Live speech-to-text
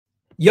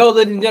Yo,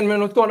 ladies and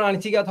gentlemen, what's going on?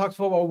 It's Egal Talks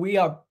Football. We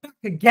are back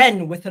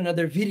again with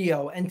another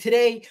video. And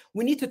today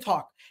we need to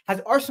talk.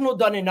 Has Arsenal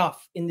done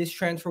enough in this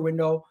transfer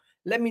window?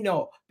 Let me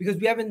know, because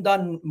we haven't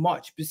done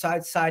much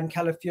besides sign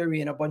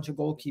Calafiori and a bunch of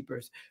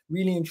goalkeepers.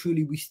 Really and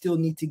truly, we still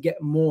need to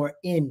get more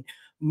in.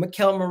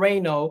 Mikel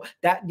Merino,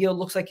 that deal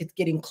looks like it's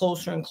getting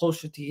closer and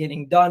closer to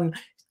getting done.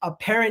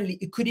 Apparently,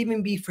 it could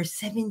even be for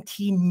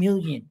 17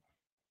 million.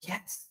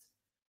 Yes,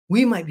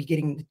 we might be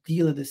getting the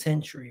deal of the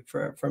century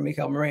for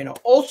Mikel Merino.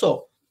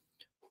 Also,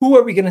 who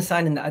are we going to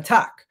sign in the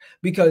attack?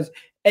 Because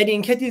Eddie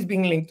Nketiah is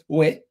being linked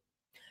away.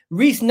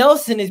 Reece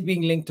Nelson is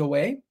being linked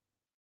away.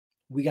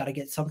 We got to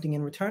get something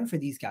in return for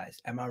these guys.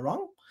 Am I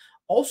wrong?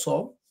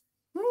 Also,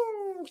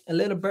 a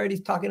little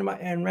birdie's talking about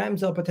Aaron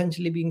Ramsdale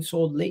potentially being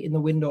sold late in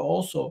the window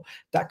also.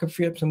 That could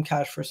free up some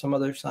cash for some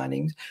other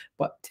signings.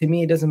 But to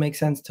me, it doesn't make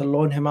sense to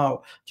loan him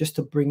out just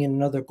to bring in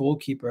another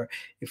goalkeeper,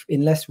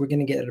 unless we're going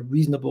to get a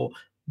reasonable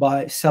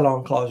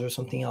sell-on clause or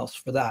something else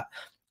for that.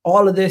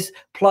 All of this,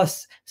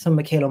 plus some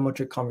Mikel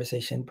Mudryk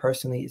conversation.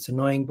 Personally, it's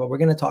annoying, but we're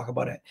going to talk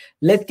about it.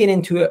 Let's get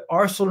into it.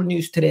 Arsenal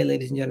news today,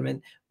 ladies and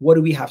gentlemen. What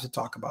do we have to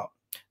talk about?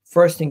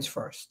 First things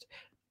first,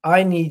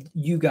 I need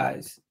you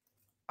guys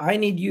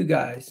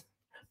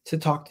to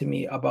talk to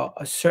me about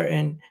a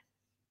certain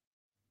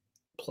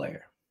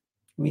player.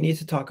 We need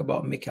to talk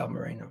about Mikel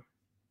Merino.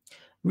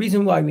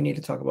 Reason why we need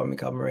to talk about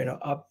Mikel Merino,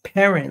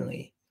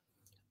 apparently,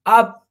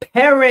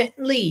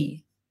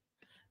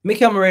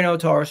 Mikel Merino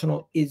to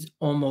Arsenal is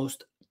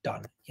almost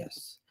done.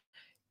 Yes.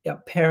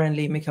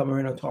 Apparently, Mikel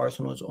Merino to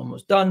Arsenal is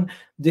almost done.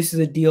 This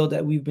is a deal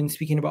that we've been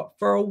speaking about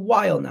for a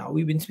while now.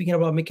 We've been speaking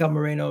about Mikel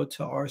Merino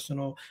to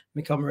Arsenal,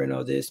 Mikel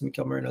Merino this,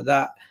 Mikel Merino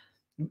that.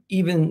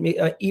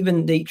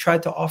 Even they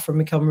tried to offer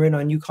Mikel Merino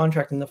a new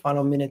contract in the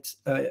final minutes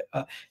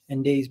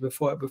and days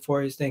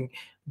before his thing.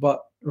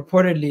 But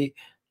reportedly,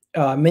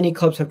 many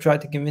clubs have tried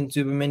to convince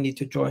Zubimendi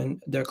to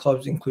join their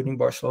clubs, including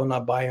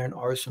Barcelona, Bayern,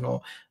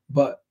 Arsenal,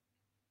 but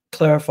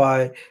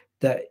clarify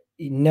that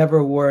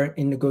never were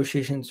in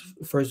negotiations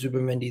for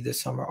Zubimendi this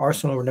summer.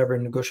 Arsenal were never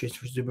in negotiations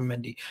for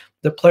Zubimendi.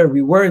 The player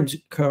we were in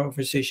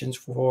conversations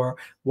for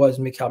was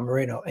Mikel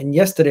Merino. And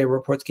yesterday,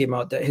 reports came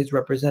out that his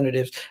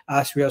representatives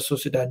asked Real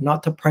Sociedad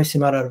not to price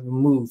him out of a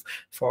move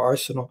for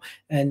Arsenal.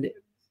 And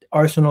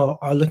Arsenal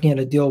are looking at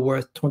a deal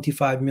worth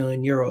 25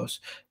 million euros.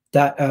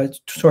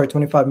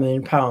 25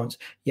 million pounds.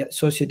 Yet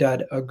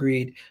Sociedad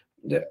agreed.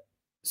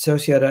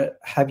 Sociedad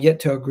have yet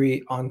to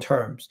agree on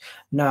terms.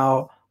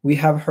 Now, we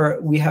have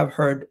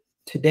heard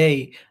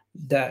today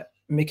that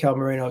Mikel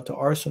Merino to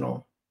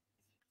Arsenal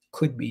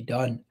could be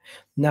done.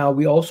 Now,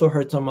 we also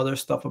heard some other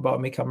stuff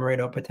about Mikel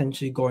Merino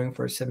potentially going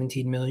for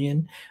 17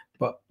 million,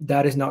 but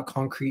that is not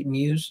concrete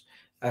news,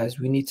 as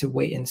we need to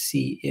wait and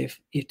see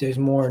if there's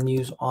more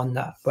news on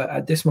that. But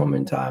at this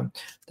moment in time,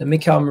 the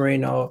Mikel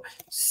Merino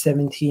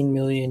 17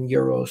 million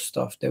euro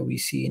stuff that we've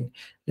seen,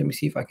 let me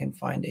see if I can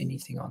find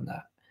anything on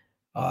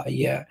that.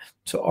 Yeah,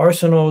 so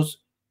Arsenal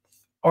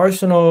are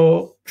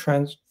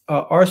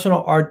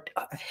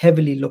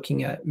heavily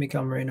looking at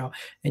Mikel Merino,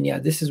 and yeah,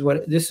 this is where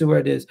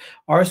it is.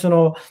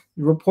 Arsenal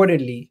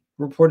reportedly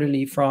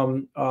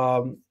from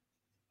an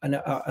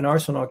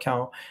Arsenal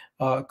account,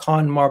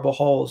 Con Marble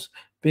Halls,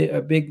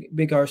 a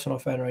big Arsenal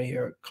fan right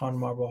here, Con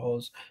Marble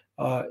Halls.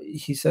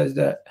 He says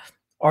that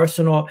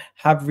Arsenal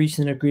have reached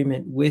an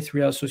agreement with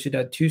Real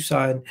Sociedad to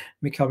sign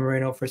Mikel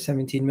Merino for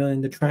 17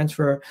 million. The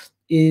transfer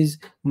is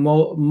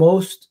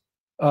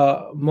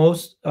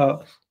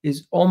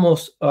is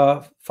almost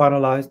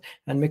finalized,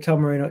 and Mikel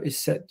Merino is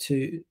set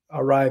to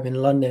arrive in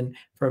London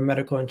for a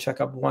medical and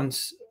checkup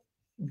once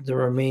the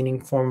remaining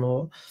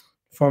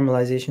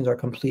formalizations are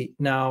complete.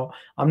 Now,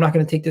 I'm not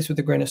going to take this with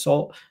a grain of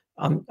salt.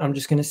 I'm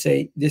just going to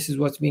say this is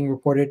what's being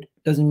reported.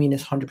 Doesn't mean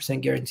it's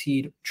 100%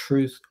 guaranteed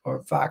truth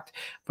or fact,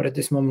 but at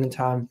this moment in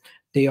time,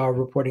 they are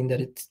reporting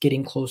that it's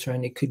getting closer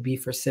and it could be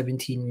for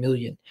 17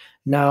 million.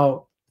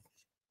 Now,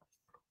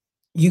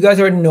 you guys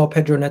already know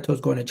Pedro Neto is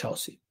going to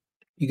Chelsea.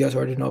 But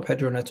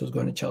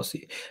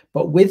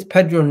with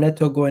Pedro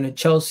Neto going to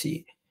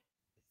Chelsea,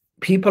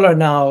 people are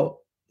now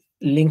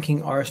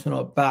linking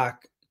Arsenal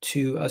back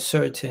to a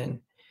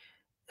certain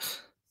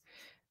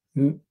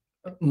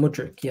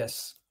Mudryk.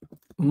 Yes,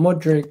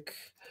 Mudryk.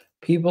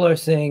 People are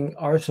saying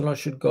Arsenal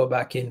should go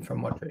back in for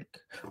Mudryk.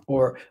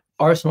 Or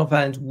Arsenal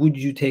fans, would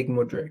you take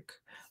Mudryk?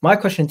 My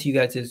question to you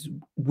guys is,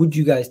 would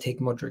you guys take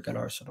Mudryk at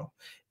Arsenal?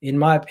 In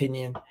my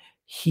opinion,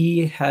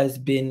 he has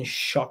been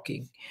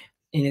shocking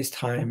in his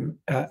time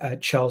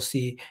at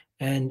Chelsea,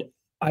 and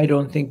I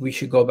don't think we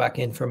should go back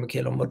in for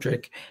Mikel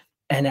Mudryk,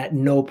 and at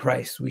no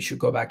price we should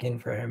go back in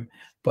for him.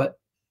 But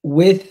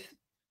with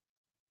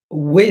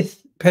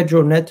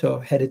Pedro Neto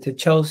headed to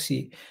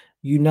Chelsea,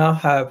 you now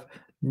have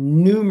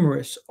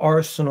numerous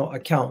Arsenal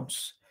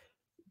accounts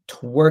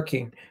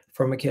working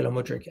for Mikel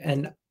Mudryk,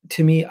 and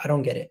to me, I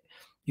don't get it.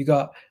 You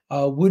got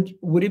would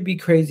it be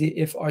crazy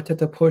if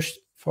Arteta pushed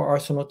for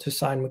Arsenal to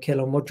sign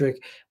Mikel Mudryk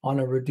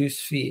on a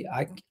reduced fee?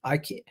 I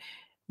can't.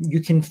 You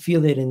can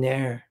feel it in the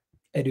air,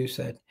 Edu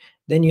said.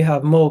 Then you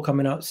have Mo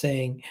coming out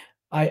saying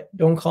I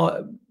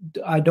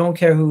don't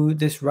care who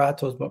this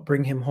rattles, but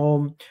bring him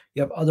home.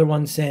 You have other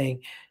ones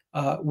saying,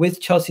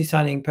 with Chelsea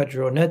signing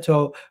Pedro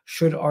Neto,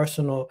 should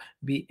Arsenal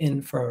be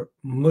in for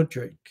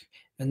Mudryk?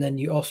 And then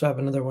you also have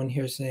another one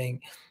here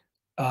saying,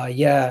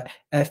 yeah,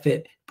 F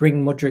it,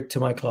 bring Mudryk to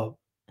my club.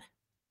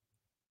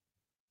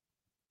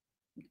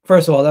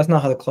 First of all, that's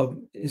not how the club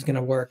is going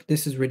to work.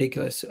 This is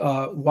ridiculous.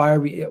 Why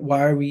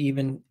are we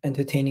even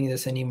entertaining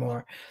this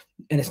anymore?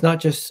 And it's not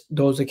just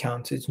those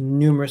accounts; it's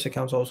numerous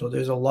accounts. Also,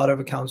 there's a lot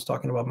of accounts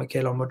talking about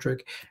Mikel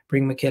Mudryk.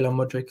 Bring Mikel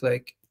Mudryk.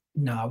 Like,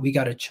 nah, we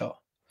gotta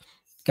chill.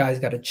 Guys,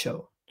 gotta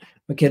chill.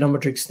 Mikel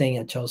Mudryk's staying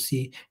at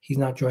Chelsea. He's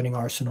not joining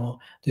Arsenal.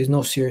 There's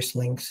no serious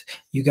links.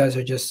 You guys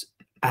are just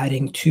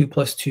adding 2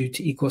 + 2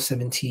 to equal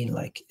 17.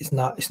 Like, it's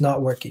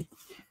not working.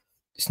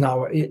 It's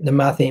not the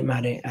math ain't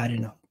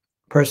adding up.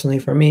 Personally,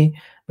 for me,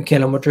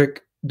 Mikel Mudryk,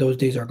 those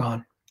days are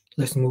gone.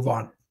 Let's move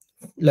on.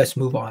 Let's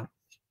move on.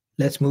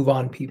 Let's move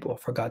on, people,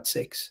 for God's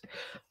sakes.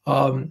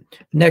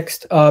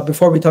 Next,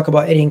 before we talk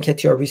about Eddie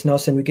Nketiah or Reece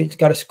Nelson, we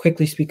got to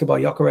quickly speak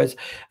about Gyokeres.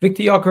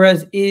 Victor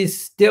Gyokeres is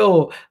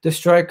still the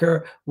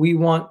striker we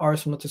want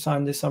Arsenal to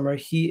sign this summer.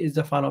 He is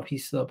the final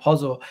piece of the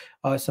puzzle.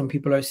 Some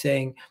people are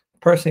saying,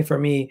 personally for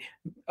me,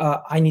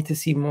 I need to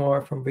see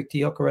more from Victor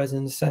Gyokeres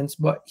in a sense,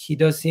 but he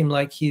does seem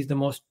like he's the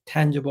most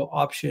tangible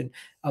option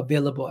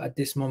available at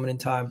this moment in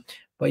time.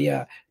 But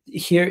yeah,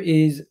 here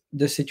is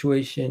the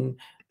situation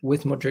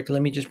with Mudryk.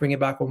 Let me just bring it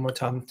back one more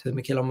time to the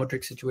Mikel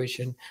Mudryk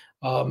situation.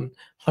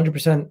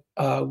 100%.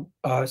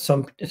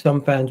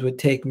 Some fans would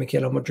take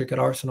Mikel Mudryk at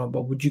Arsenal,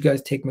 but would you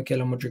guys take Mikel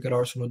Mudryk at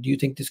Arsenal? Do you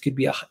think this could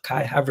be a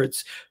Kai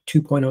Havertz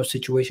 2.0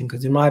 situation?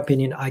 Because in my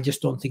opinion, I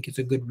just don't think it's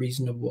a good,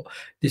 reasonable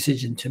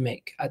decision to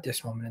make at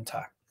this moment in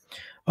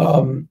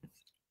time.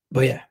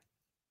 But yeah,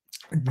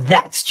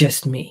 that's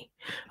just me.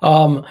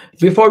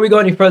 Before we go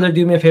any further,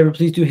 do me a favor,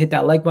 please do hit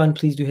that like button,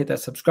 please do hit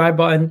that subscribe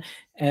button,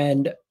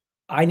 and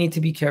I need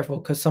to be careful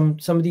because some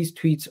of these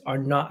tweets are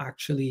not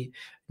actually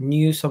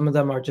news. Some of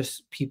them are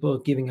just people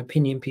giving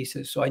opinion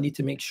pieces. So I need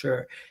to make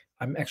sure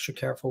I'm extra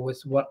careful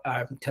with what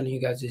I'm telling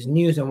you guys is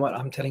news and what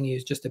I'm telling you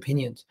is just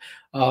opinions.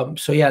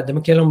 So yeah, the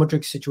Mikel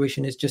Mudryk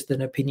situation is just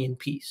an opinion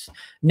piece.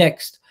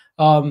 Next,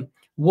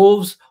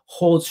 Wolves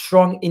hold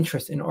strong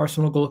interest in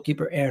Arsenal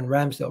goalkeeper Aaron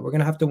Ramsdale. We're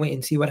going to have to wait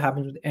and see what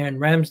happens with Aaron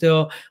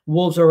Ramsdale.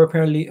 Wolves are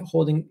apparently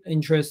holding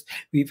interest.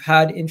 We've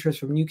had interest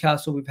from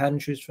Newcastle. We've had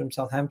interest from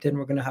Southampton.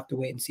 We're going to have to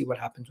wait and see what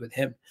happens with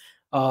him.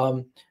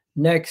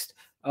 Next,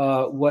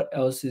 what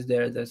else is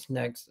there that's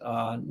next?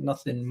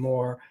 Nothing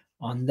more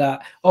on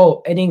that.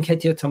 Oh, Eddie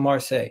Nketiah to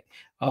Marseille.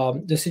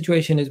 The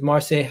situation is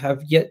Marseille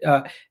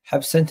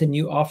have sent a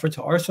new offer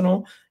to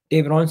Arsenal.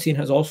 David Ornstein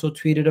has also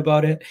tweeted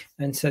about it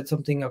and said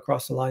something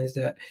across the lines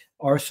that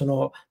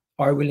Arsenal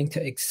are willing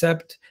to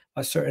accept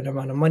a certain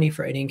amount of money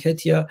for Eddie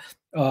Nketiah.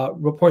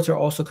 Reports are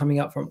also coming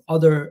out from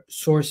other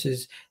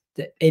sources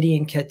that Eddie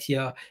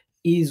Nketiah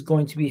is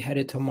going to be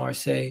headed to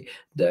Marseille.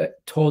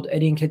 Told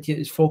Eddie Nketiah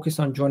is focused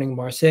on joining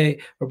Marseille.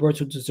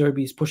 Roberto De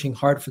Zerbi is pushing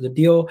hard for the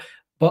deal,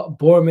 but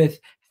Bournemouth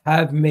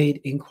have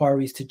made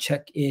inquiries to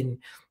check in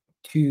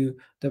to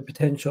the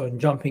potential and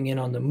jumping in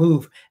on the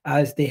move,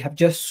 as they have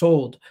just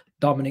sold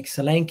Dominic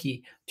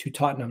Solanke to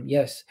Tottenham.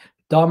 Yes,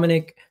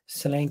 Dominic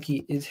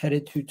Solanke is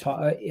headed to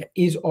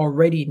is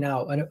already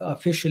now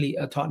officially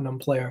a Tottenham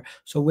player.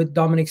 So with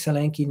Dominic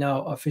Solanke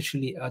now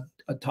officially a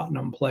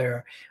Tottenham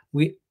player,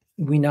 we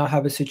now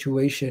have a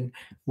situation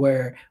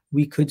where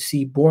we could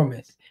see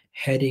Bournemouth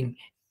heading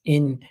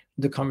in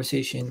the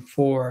conversation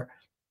for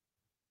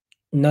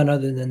none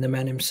other than the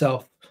man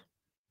himself,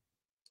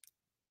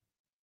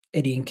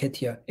 Eddie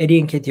Nketiah.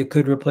 Eddie Nketiah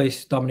could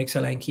replace Dominic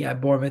Solanke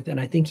at Bournemouth, and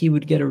I think he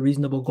would get a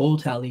reasonable goal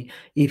tally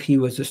if he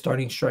was the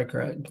starting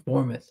striker at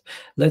Bournemouth.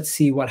 Let's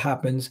see what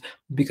happens,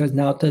 because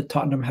now that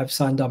Tottenham have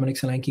signed Dominic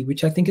Solanke,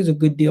 which I think is a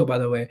good deal, by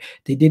the way.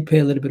 They did pay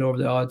a little bit over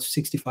the odds,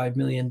 65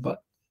 million,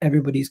 but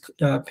everybody's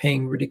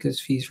paying ridiculous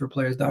fees for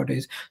players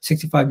nowadays.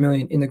 65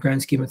 million in the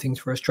grand scheme of things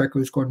for a striker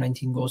who scored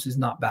 19 goals is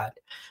not bad.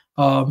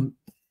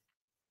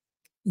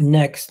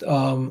 Next,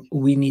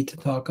 we need to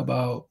talk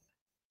about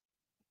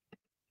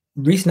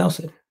Reece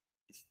Nelson.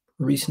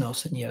 Reece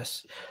Nelson,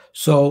 yes.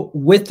 So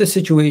with the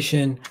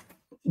situation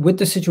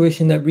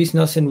that Reece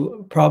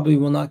Nelson probably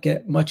will not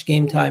get much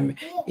game time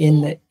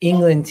in the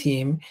England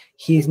team,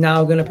 he's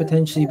now going to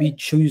potentially be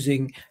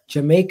choosing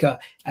Jamaica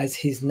as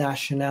his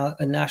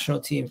national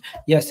team.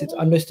 Yes, it's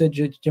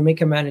understood.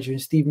 Jamaica manager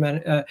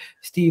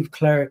Steve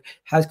Cleric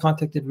has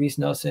contacted Reece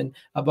Nelson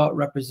about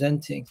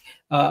representing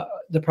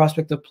the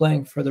prospect of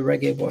playing for the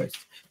Reggae Boys.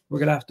 We're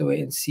gonna have to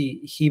wait and see.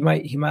 He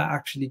might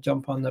actually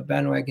jump on the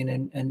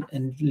bandwagon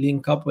and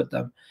link up with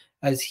them,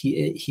 as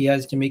he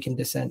has Jamaican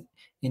descent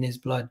in his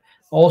blood.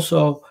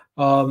 Also,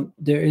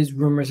 there is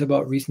rumors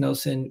about Reece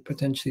Nelson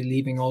potentially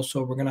leaving.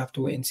 Also, we're gonna have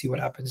to wait and see what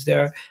happens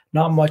there.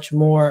 Not much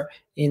more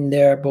in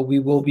there, but we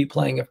will be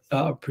playing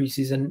another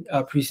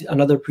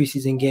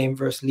preseason game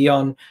versus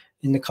Lyon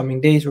in the coming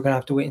days. We're gonna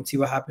have to wait and see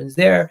what happens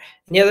there.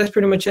 And yeah, that's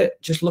pretty much it.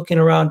 Just looking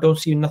around, don't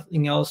see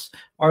nothing else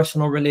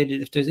Arsenal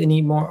related. If there's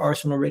any more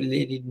Arsenal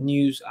related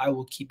news, I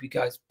will keep you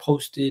guys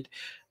posted.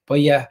 But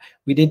yeah,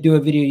 we did do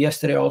a video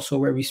yesterday also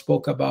where we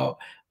spoke about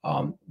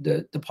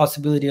the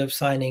possibility of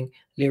signing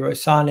Leroy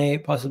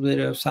Sané,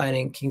 possibility of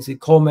signing Kingsley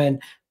Coman.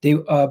 They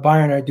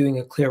Bayern are doing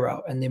a clear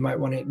out, and they might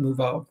want to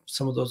move out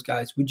some of those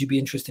guys. Would you be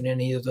interested in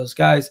any of those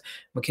guys?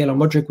 Mikel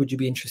Mudryk, would you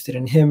be interested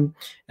in him?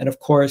 And of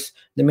course,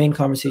 the main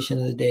conversation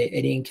of the day,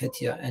 Eddie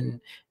Nketiah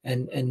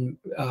and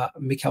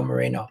Mikel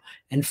Merino.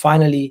 And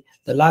finally,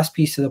 the last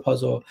piece of the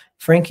puzzle,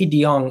 Frankie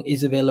de Jong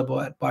is available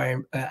at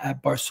Bayern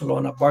at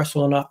Barcelona.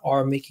 Barcelona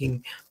are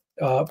making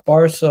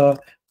Barca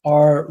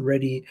are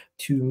ready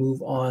to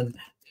move on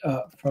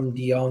from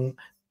de Jong.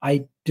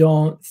 I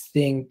don't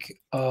think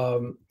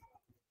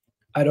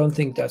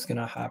that's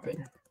gonna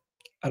happen.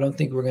 I don't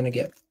think we're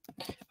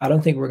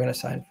gonna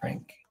sign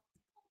Frank.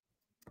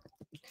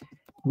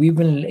 We've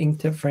been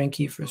linked to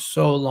Frankie for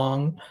so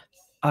long.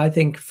 I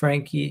think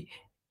Frankie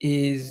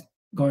is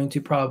going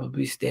to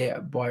probably stay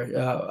at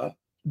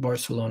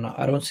Barcelona.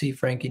 I don't see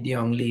Frankie de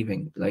Jong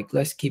leaving. Like,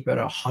 let's keep it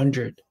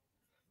 100.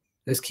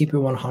 Let's keep it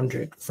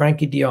 100.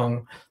 Frankie de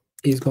Jong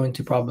is going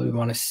to probably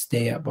want to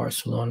stay at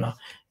Barcelona,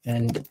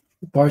 and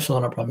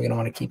Barcelona are probably going to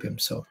want to keep him.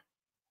 So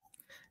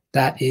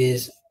that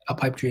is a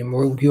pipe dream.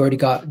 We already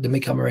got the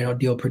Mikel Merino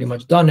deal pretty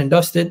much done and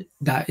dusted.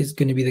 That is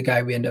going to be the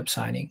guy we end up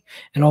signing.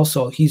 And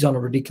also, he's on a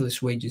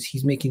ridiculous wages.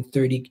 He's making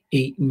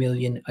 38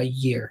 million a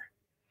year.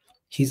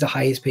 He's the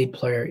highest paid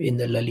player in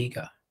the La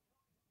Liga,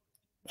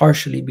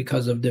 partially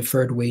because of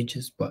deferred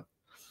wages, but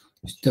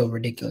still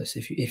ridiculous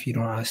if you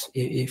don't ask,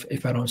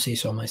 if I don't say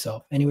so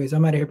myself. Anyways,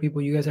 I'm out of here,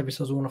 people. You guys have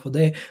yourselves a wonderful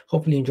day.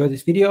 Hopefully you enjoyed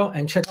this video,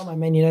 and check out my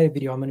Man United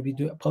video. I'm going to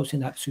be posting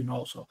that soon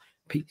also.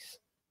 Peace.